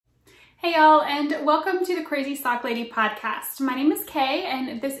Hey y'all, and welcome to the Crazy Sock Lady podcast. My name is Kay,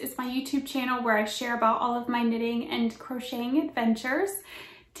 and this is my YouTube channel where I share about all of my knitting and crocheting adventures.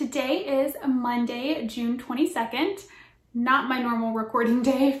 Today is Monday, June 22nd. Not my normal recording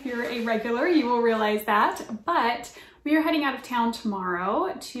day. If you're a regular, you will realize that, but we are heading out of town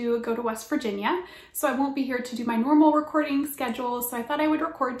tomorrow to go to West Virginia, so I won't be here to do my normal recording schedule, so I thought I would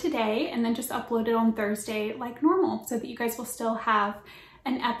record today and then just upload it on Thursday like normal so that you guys will still have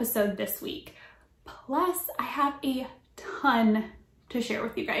an episode this week. Plus, I have a ton to share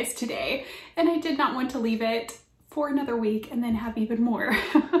with you guys today, and I did not want to leave it for another week and then have even more.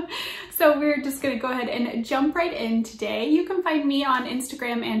 So we're just gonna go ahead and jump right in today. You can find me on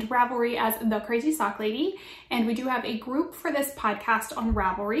Instagram and Ravelry as The Crazy Sock Lady, and we do have a group for this podcast on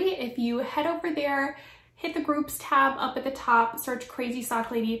Ravelry. If you head over there, hit the groups tab up at the top, search Crazy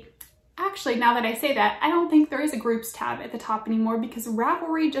Sock Lady. Actually, now that I say that, I don't think there is a groups tab at the top anymore because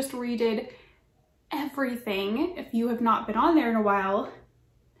Ravelry just redid everything. If you have not been on there in a while,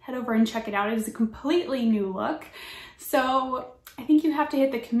 head over and check it out. It is a completely new look. So I think you have to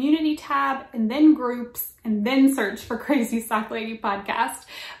hit the community tab and then groups and then search for Crazy Sock Lady podcast.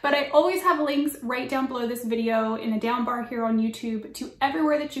 But I always have links right down below this video in the down bar here on YouTube to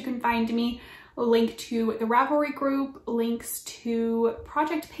everywhere that you can find me. A link to the Ravelry group, links to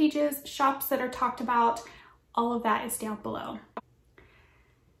project pages, shops that are talked about, all of that is down below.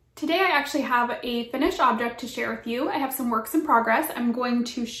 Today I actually have a finished object to share with you. I have some works in progress. I'm going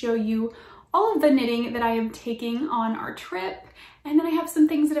to show you all of the knitting that I am taking on our trip, and then I have some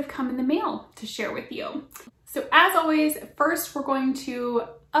things that have come in the mail to share with you. So as always, first we're going to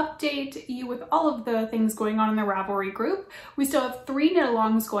update you with all of the things going on in the Ravelry group. We still have 3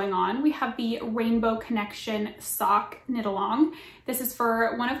 knit-alongs going on. We have the Rainbow Connection sock knit-along. This is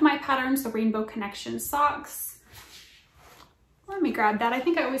for one of my patterns, the Rainbow Connection socks. Let me grab that. I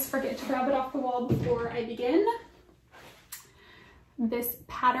think I always forget to grab it off the wall before I begin. This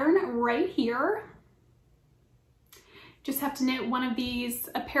pattern right here. Just have to knit one of these,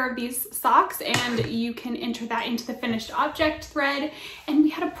 a pair of these socks, and you can enter that into the finished object thread. And we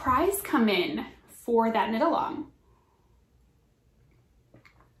had a prize come in for that knit along.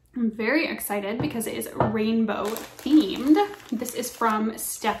 I'm very excited because it is rainbow themed. This is from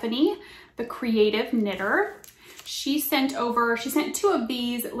Stephanie, the creative knitter. She sent 2 of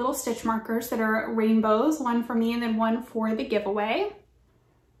these little stitch markers that are rainbows, one for me and then one for the giveaway.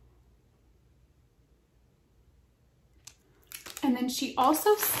 And then she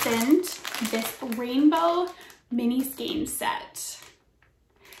also sent this rainbow mini skein set.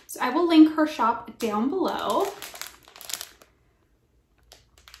 So I will link her shop down below.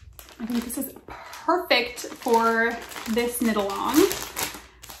 I think this is perfect for this knit along.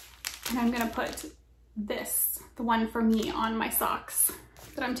 And I'm gonna put this, the one for me, on my socks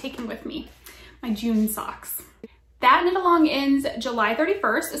that I'm taking with me, my June socks. That knit along ends July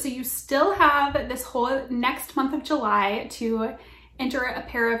 31st, so you still have this whole next month of July to enter a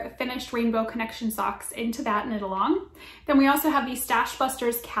pair of finished Rainbow Connection socks into that knit along. Then we also have the Stash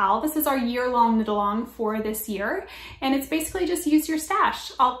Busters Cal. This is our year-long knit along for this year, and it's basically just use your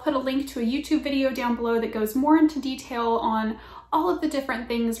stash. I'll put a link to a YouTube video down below that goes more into detail on all of the different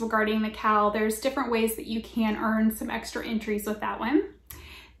things regarding the Cal. There's different ways that you can earn some extra entries with that one.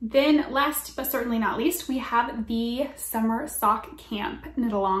 Then last but certainly not least, we have the Summer Sock Camp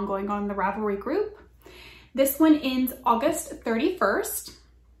knit along going on in the Ravelry group. This one ends August 31st,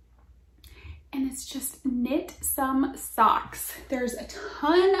 and it's just knit some socks. There's a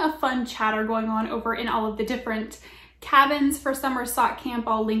ton of fun chatter going on over in all of the different cabins for Summer Sock Camp.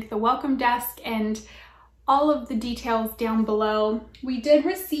 I'll link the welcome desk and all of the details down below. We did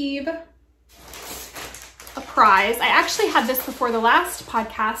receive a prize. I actually had this before the last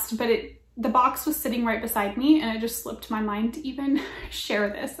podcast, but the box was sitting right beside me and it just slipped my mind to even share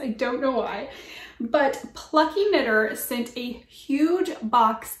this. I don't know why. But Plucky Knitter sent a huge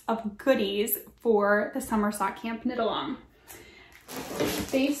box of goodies for the Summer Sock Camp knit along.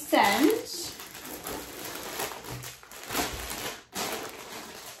 They sent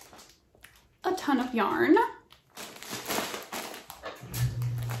a ton of yarn.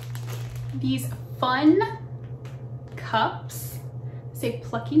 These fun cups say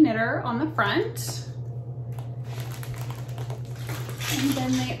Plucky Knitter on the front. And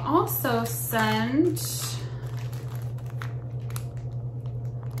then they also sent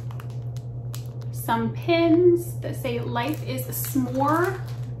some pins that say life is s'more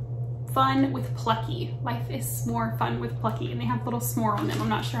fun with Plucky. Life is s'more fun with Plucky. And they have little s'more on them. I'm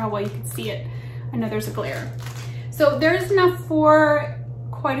not sure how well you can see it. I know there's a glare. So there's enough for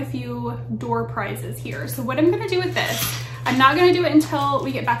quite a few door prizes here. So what I'm gonna do with this, I'm not gonna do it until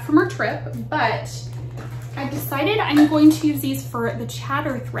we get back from our trip, but I've decided I'm going to use these for the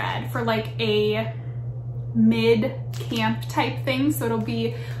chatter thread for like a mid-camp type thing. So it'll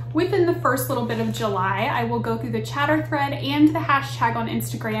be within the first little bit of July. I will go through the chatter thread and the hashtag on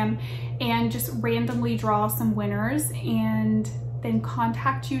Instagram and just randomly draw some winners and then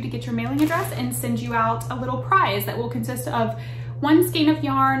contact you to get your mailing address and send you out a little prize that will consist of one skein of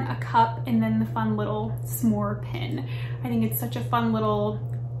yarn, a cup, and then the fun little s'more pin. I think it's such a fun little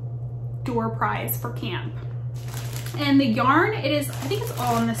door prize for camp. And the yarn, I think it's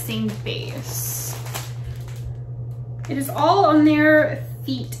all on the same base. It is all on their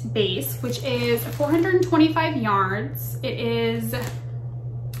feet base, which is 425 yards. It is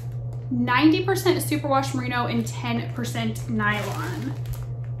 90% superwash merino and 10% nylon.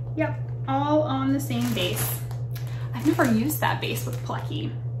 Yep, all on the same base. I've never used that base with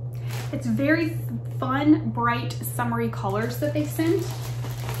Plucky. It's very fun, bright, summery colors that they sent.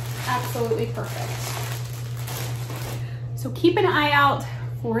 Absolutely perfect. So keep an eye out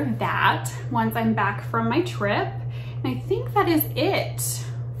for that once I'm back from my trip. And I think that is it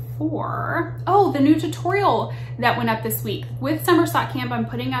for, oh, the new tutorial that went up this week. With Summer Stock Camp, I'm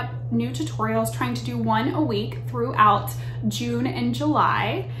putting up new tutorials, trying to do one a week throughout June and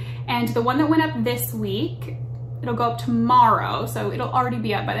July. And the one that went up this week, it'll go up tomorrow, so it'll already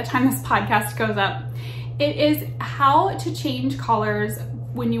be up by the time this podcast goes up. It is how to change colors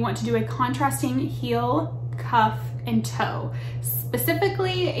when you want to do a contrasting heel, cuff, and toe.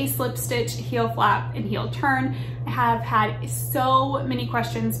 Specifically a slip stitch, heel flap, and heel turn. I have had so many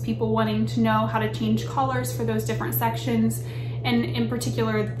questions, people wanting to know how to change colors for those different sections, and in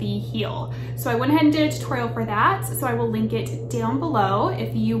particular the heel. So I went ahead and did a tutorial for that, so I will link it down below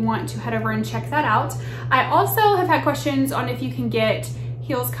if you want to head over and check that out. I also have had questions on if you can get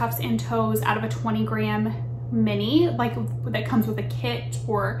heels, cuffs, and toes out of a 20-gram mini, like that comes with a kit,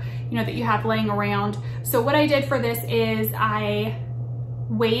 or you know, that you have laying around. So what I did for this is I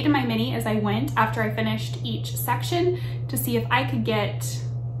weighed my mini as I went after I finished each section to see if I could get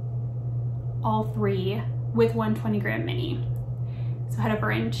all three with one 20-gram mini. So head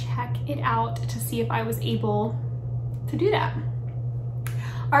over and check it out to see if I was able to do that.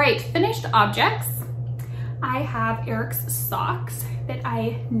 All right, finished objects. I have Eric's socks that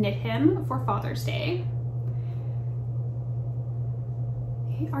I knit him for Father's Day.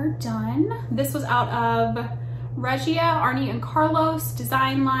 They are done. This was out of Regia, Arnie and Carlos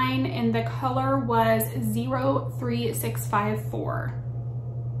design line, and the color was 03654.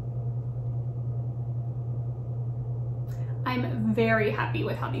 I'm very happy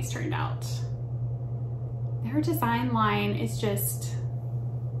with how these turned out. Their design line is just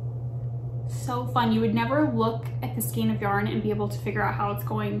so fun. You would never look at the skein of yarn and be able to figure out how it's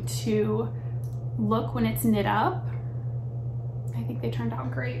going to look when it's knit up. I think they turned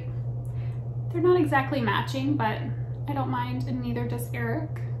out great. They're not exactly matching, but I don't mind, and neither does Eric.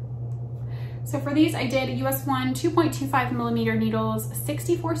 So for these, I did US 1 2.25 millimeter needles,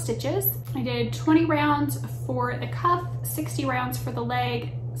 64 stitches. I did 20 rounds for the cuff, 60 rounds for the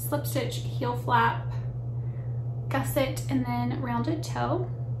leg, slip stitch, heel flap, gusset, and then rounded toe.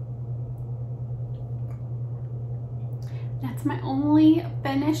 That's my only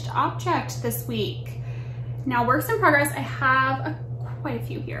finished object this week. Now, works in progress, I have quite a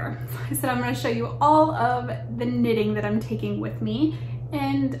few here. I said I'm going to show you all of the knitting that I'm taking with me,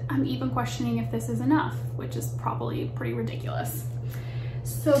 and I'm even questioning if this is enough, which is probably pretty ridiculous.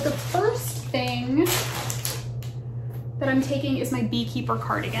 So the first thing that I'm taking is my beekeeper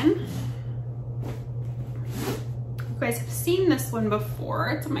cardigan. You guys have seen this one before.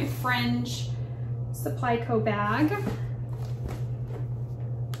 It's my Fringe Supply Co bag.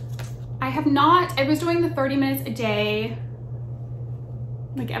 I was doing the 30 minutes a day,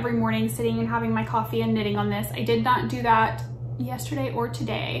 like every morning, sitting and having my coffee and knitting on this. I did not do that yesterday or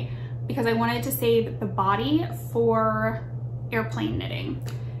today because I wanted to save the body for airplane knitting,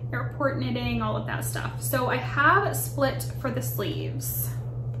 airport knitting, all of that stuff. So I have split for the sleeves.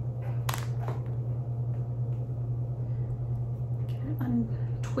 Get it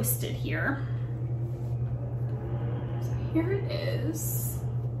untwisted here. So here it is.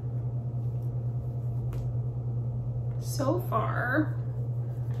 So far,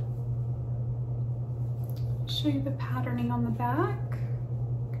 show you the patterning on the back.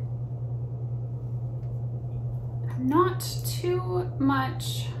 I'm not too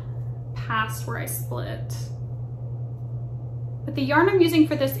much past where I split, but the yarn I'm using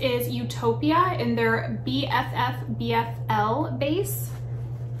for this is Utopia in their BFL base.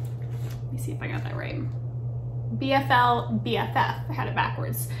 Let me see if I got that right. BFF, I had it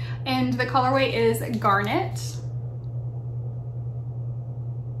backwards. And the colorway is Garnet.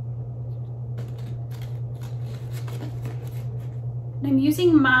 And I'm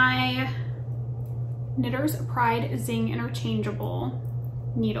using my Knitter's Pride Zing interchangeable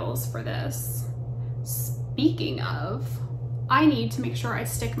needles for this. Speaking of, I need to make sure I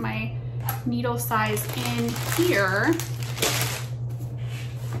stick my needle size in here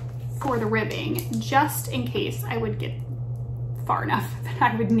for the ribbing, just in case I would get far enough that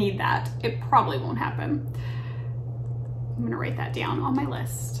I would need that. It probably won't happen. I'm gonna write that down on my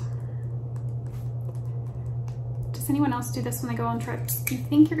list. Does anyone else do this when they go on trips? You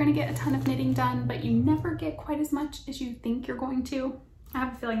think you're gonna get a ton of knitting done, but you never get quite as much as you think you're going to? I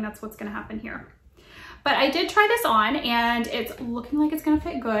have a feeling that's what's gonna happen here. But I did try this on and it's looking like it's gonna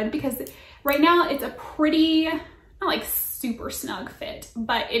fit good, because right now it's a pretty, not like super snug fit,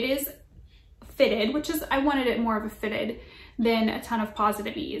 but it is fitted, which is, I wanted it more of a fitted than a ton of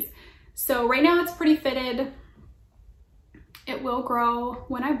positive ease. So right now it's pretty fitted. It will grow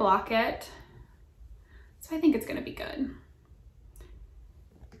when I block it. So I think it's gonna be good.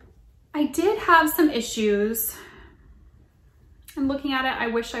 I did have some issues. And looking at it, I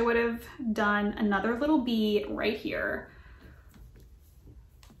wish I would have done another little bee right here.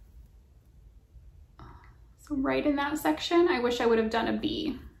 So right in that section, I wish I would have done a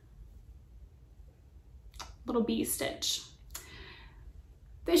bee. Little bee stitch.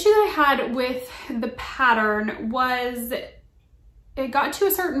 The issue that I had with the pattern was it got to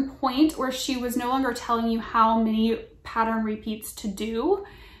a certain point where she was no longer telling you how many pattern repeats to do.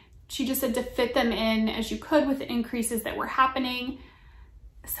 She just said to fit them in as you could with the increases that were happening.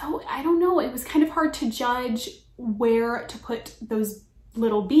 So I don't know, it was kind of hard to judge where to put those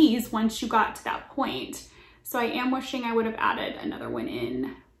little bees once you got to that point. So I am wishing I would have added another one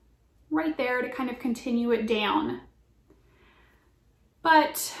in right there to kind of continue it down.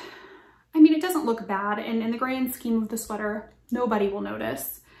 But I mean, it doesn't look bad, and in the grand scheme of the sweater, nobody will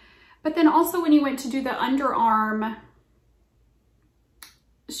notice. But then also when you went to do the underarm,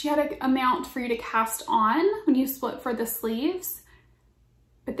 she had an amount for you to cast on when you split for the sleeves,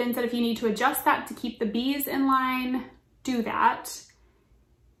 but then said if you need to adjust that to keep the bees in line, do that.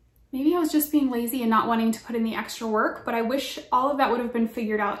 Maybe I was just being lazy and not wanting to put in the extra work, but I wish all of that would have been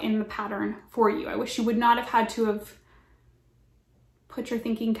figured out in the pattern for you. I wish you would not have had to have put your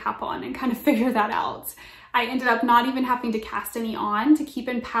thinking cap on and kind of figure that out. I ended up not even having to cast any on. To keep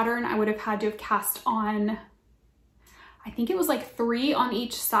in pattern, I would have had to have cast on, I think it was like 3 on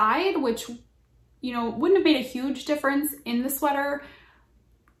each side, which, you know, wouldn't have made a huge difference in the sweater,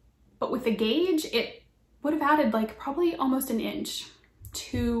 but with the gauge, it would have added like probably almost an inch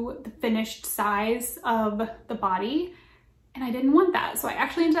to the finished size of the body. And I didn't want that. So I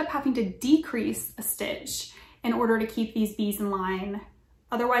actually ended up having to decrease a stitch in order to keep these bees in line.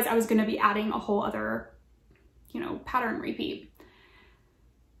 Otherwise I was gonna be adding a whole other, you know, pattern repeat.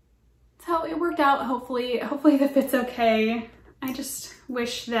 So it worked out, hopefully the fit's okay. I just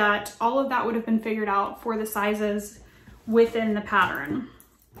wish that all of that would have been figured out for the sizes within the pattern.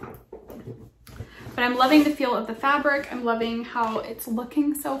 But I'm loving the feel of the fabric. I'm loving how it's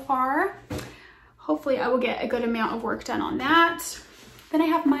looking so far. Hopefully I will get a good amount of work done on that. Then I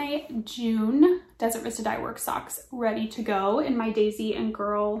have my June Desert Vista Dye Works socks ready to go in my Daisy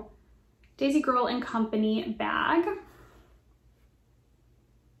Girl and Company bag.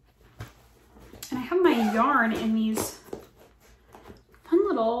 And I have my yarn in these fun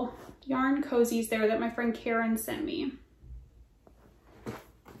little yarn cozies there that my friend Karen sent me.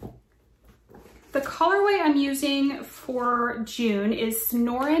 The colorway I'm using for June is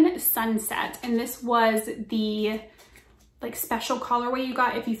Snorin Sunset, and this was the like special colorway you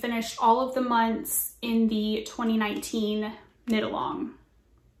got if you finished all of the months in the 2019 knit along.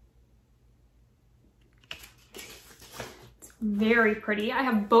 It's very pretty. I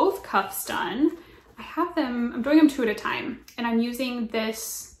have both cuffs done. I have them, I'm doing them 2 at a time, and I'm using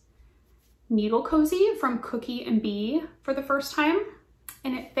this needle cozy from Cookie and Bee for the first time,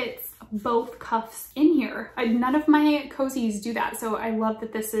 and it fits both cuffs in here. None of my cozies do that, so I love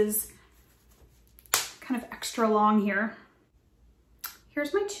that this is kind of extra long here.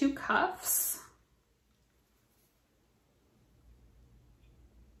 Here's my 2 cuffs.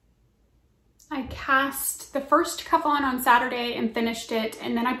 I cast the first cuff on Saturday and finished it,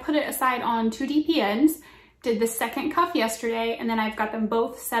 and then I put it aside on 2 DPNs, did the second cuff yesterday, and then I've got them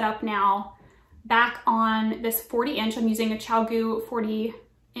both set up now back on this 40-inch. I'm using a ChiaoGoo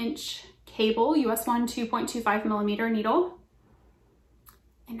 40-inch cable, US 1 2.25 millimeter needle.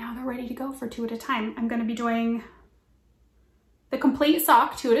 And now they're ready to go for 2 at a time. I'm gonna be doing the complete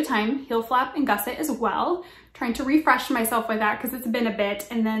sock 2 at a time, heel flap and gusset as well. Trying to refresh myself with that because it's been a bit,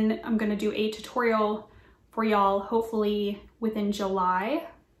 and then I'm gonna do a tutorial for y'all hopefully within July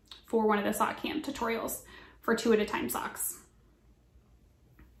for one of the sock camp tutorials for 2 at a time socks.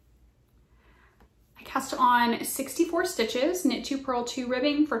 I cast on 64 stitches, knit 2, purl 2,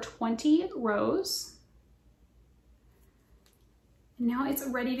 ribbing for 20 rows. Now it's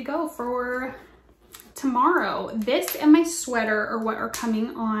ready to go for tomorrow. This and my sweater are what are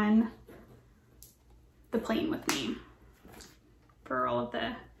coming on the plane with me for all of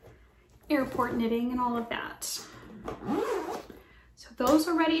the airport knitting and all of that. So those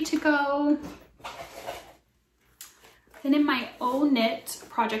are ready to go. Then in my O Knit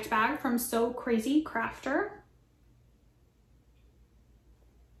project bag from So Crazy Crafter,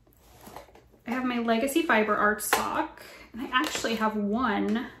 I have my Legacy Fiber Art sock, and I actually have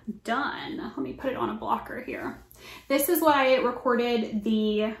one done. Let me put it on a blocker here. This is what I recorded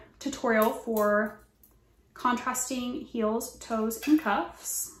the tutorial for contrasting heels, toes, and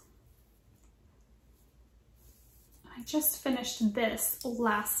cuffs. I just finished this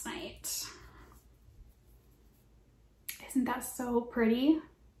last night. Isn't that so pretty?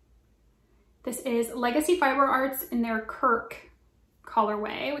 This is Legacy Fiber Arts in their Kirk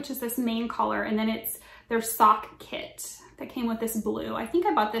colorway, which is this main color, and then it's their sock kit that came with this blue. I think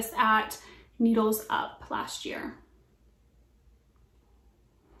I bought this at Needles Up last year.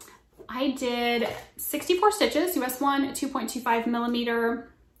 I did 64 stitches, US 1, 2.25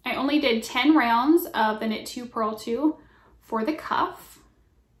 millimeter. I only did 10 rounds of the knit 2, purl 2 for the cuff,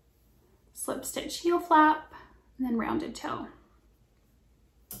 slip stitch heel flap, and then rounded toe.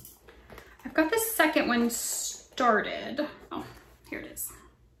 I've got the second one started. Oh, here it is.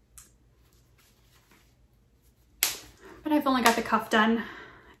 But I've only got the cuff done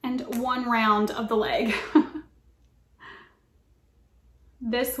and one round of the leg.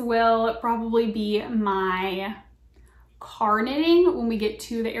 This will probably be my car knitting when we get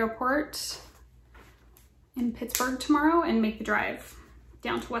to the airport in Pittsburgh tomorrow and make the drive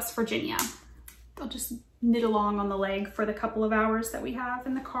down to West Virginia. I'll just knit along on the leg for the couple of hours that we have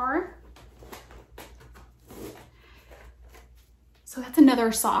in the car. So that's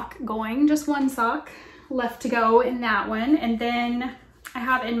another sock going, just one sock left to go in that one. And then I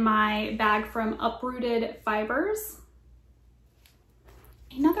have in my bag from Uprooted Fibers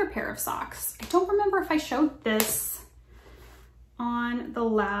another pair of socks. I don't remember if I showed this on the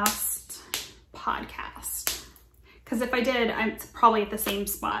last podcast, because if I did, it's probably at the same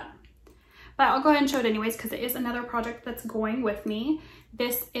spot. But I'll go ahead and show it anyways, because it is another project that's going with me.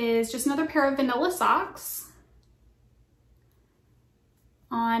 This is just another pair of vanilla socks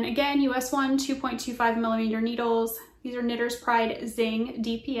on, again, US 1, 2.25 millimeter needles. These are Knitter's Pride Zing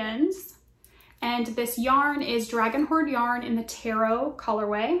DPNs. And this yarn is Dragon Horde yarn in the Tarot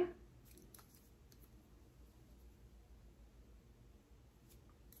colorway.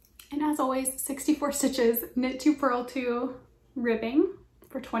 And as always, 64 stitches, knit 2, purl 2, ribbing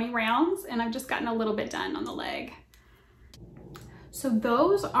for 20 rounds. And I've just gotten a little bit done on the leg. So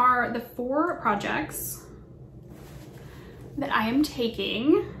those are the 4 projects that I am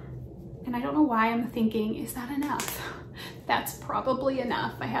taking. And I don't know why I'm thinking, is that enough? That's probably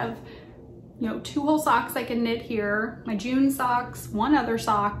enough. I have, 2 whole socks I can knit here, my June socks, 1 other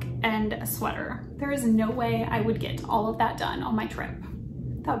sock, and a sweater. There is no way I would get all of that done on my trip.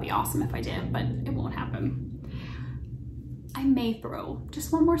 That would be awesome if I did, but it won't happen. I may throw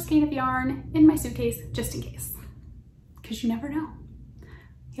just 1 more skein of yarn in my suitcase just in case, because you never know.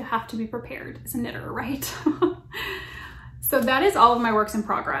 You have to be prepared as a knitter, right? So that is all of my works in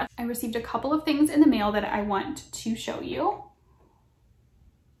progress. I received a couple of things in the mail that I want to show you.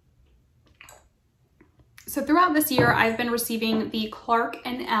 So throughout this year, I've been receiving the Clark &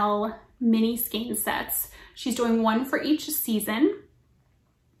 Elle mini skein sets. She's doing 1 for each season.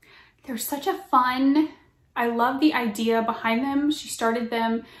 They're such a fun, I love the idea behind them. She started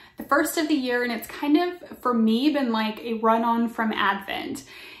them the first of the year, and it's kind of, for me, been like a run-on from Advent.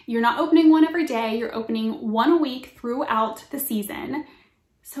 You're not opening 1 every day, you're opening 1 a week throughout the season.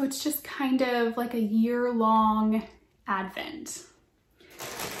 So it's just kind of like a year-long Advent.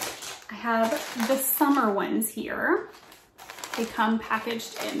 I have the summer ones here. They come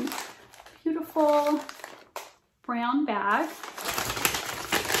packaged in beautiful brown bag.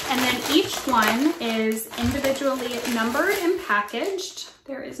 And then each one is individually numbered and packaged.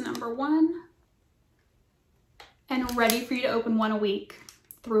 There is number 1 and ready for you to open 1 a week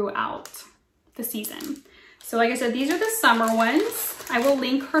throughout the season. So like I said, these are the summer ones. I will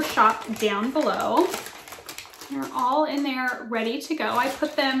link her shop down below. They're all in there ready to go.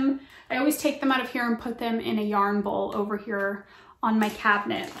 I always take them out of here and put them in a yarn bowl over here on my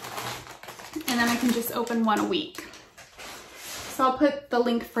cabinet. And then I can just open 1 a week. So I'll put the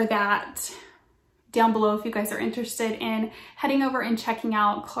link for that down below if you guys are interested in heading over and checking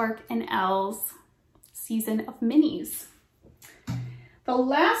out Clark & Elle's season of minis. The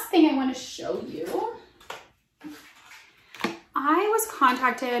last thing I want to show you, I was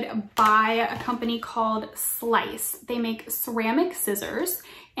contacted by a company called Slice. They make ceramic scissors,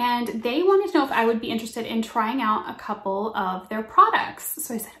 and they wanted to know if I would be interested in trying out a couple of their products.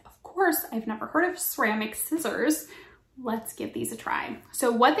 So I said, of course, I've never heard of ceramic scissors. Let's give these a try. So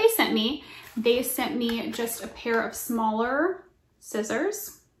what they sent me just a pair of smaller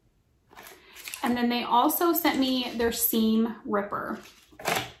scissors. And then they also sent me their seam ripper.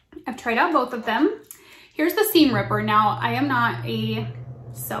 I've tried out both of them. Here's the seam ripper. Now, I am not a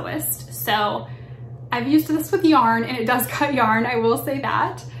sewist, so I've used this with yarn and it does cut yarn, I will say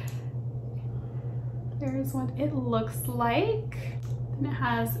that. There's what it looks like. And it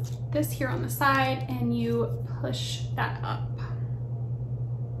has this here on the side and you push that up.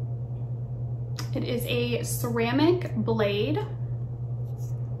 It is a ceramic blade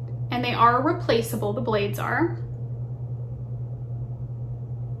and they are replaceable, the blades are.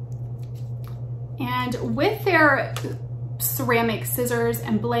 And with their ceramic scissors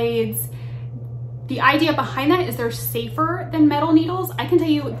and blades, the idea behind that is they're safer than metal needles. I can tell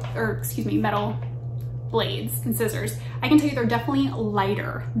you, or excuse me, metal blades and scissors. I can tell you they're definitely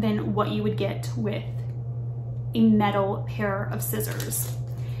lighter than what you would get with a metal pair of scissors.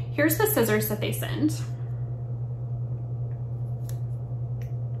 Here's the scissors that they sent.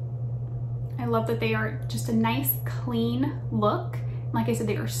 I love that they are just a nice clean look. Like I said,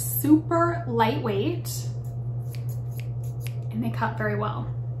 they are super lightweight and they cut very well.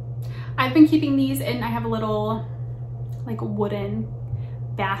 I've been keeping these in, I have a little like wooden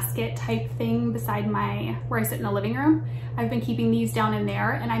basket type thing beside where I sit in the living room. I've been keeping these down in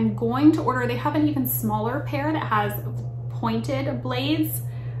there and I'm going to order, they have an even smaller pair that has pointed blades.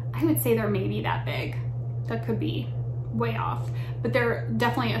 I would say they're maybe that big. That could be way off, but they're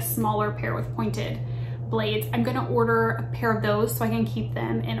definitely a smaller pair with pointed blades. I'm gonna order a pair of those so I can keep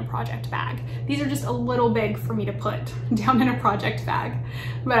them in a project bag. These are just a little big for me to put down in a project bag,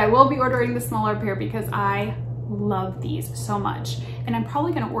 but I will be ordering the smaller pair because I love these so much. And I'm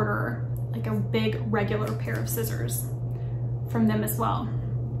probably gonna order like a big regular pair of scissors from them as well.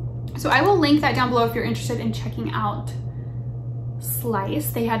 So I will link that down below if you're interested in checking out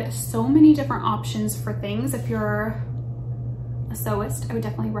Slice. They had so many different options for things. If you're a sewist, I would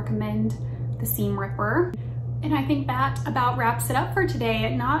definitely recommend the seam ripper. And I think that about wraps it up for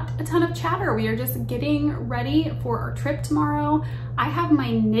today. Not a ton of chatter. We are just getting ready for our trip tomorrow. I have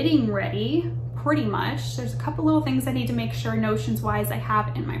my knitting ready pretty much. There's a couple little things I need to make sure notions wise I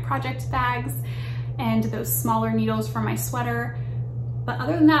have in my project bags and those smaller needles for my sweater. But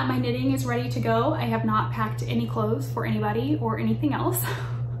other than that, my knitting is ready to go. I have not packed any clothes for anybody or anything else.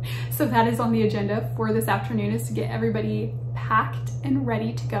 So that is on the agenda for this afternoon, is to get everybody packed and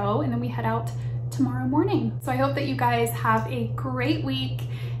ready to go. And then we head out tomorrow morning. So I hope that you guys have a great week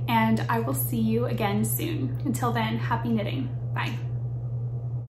and I will see you again soon. Until then, happy knitting. Bye.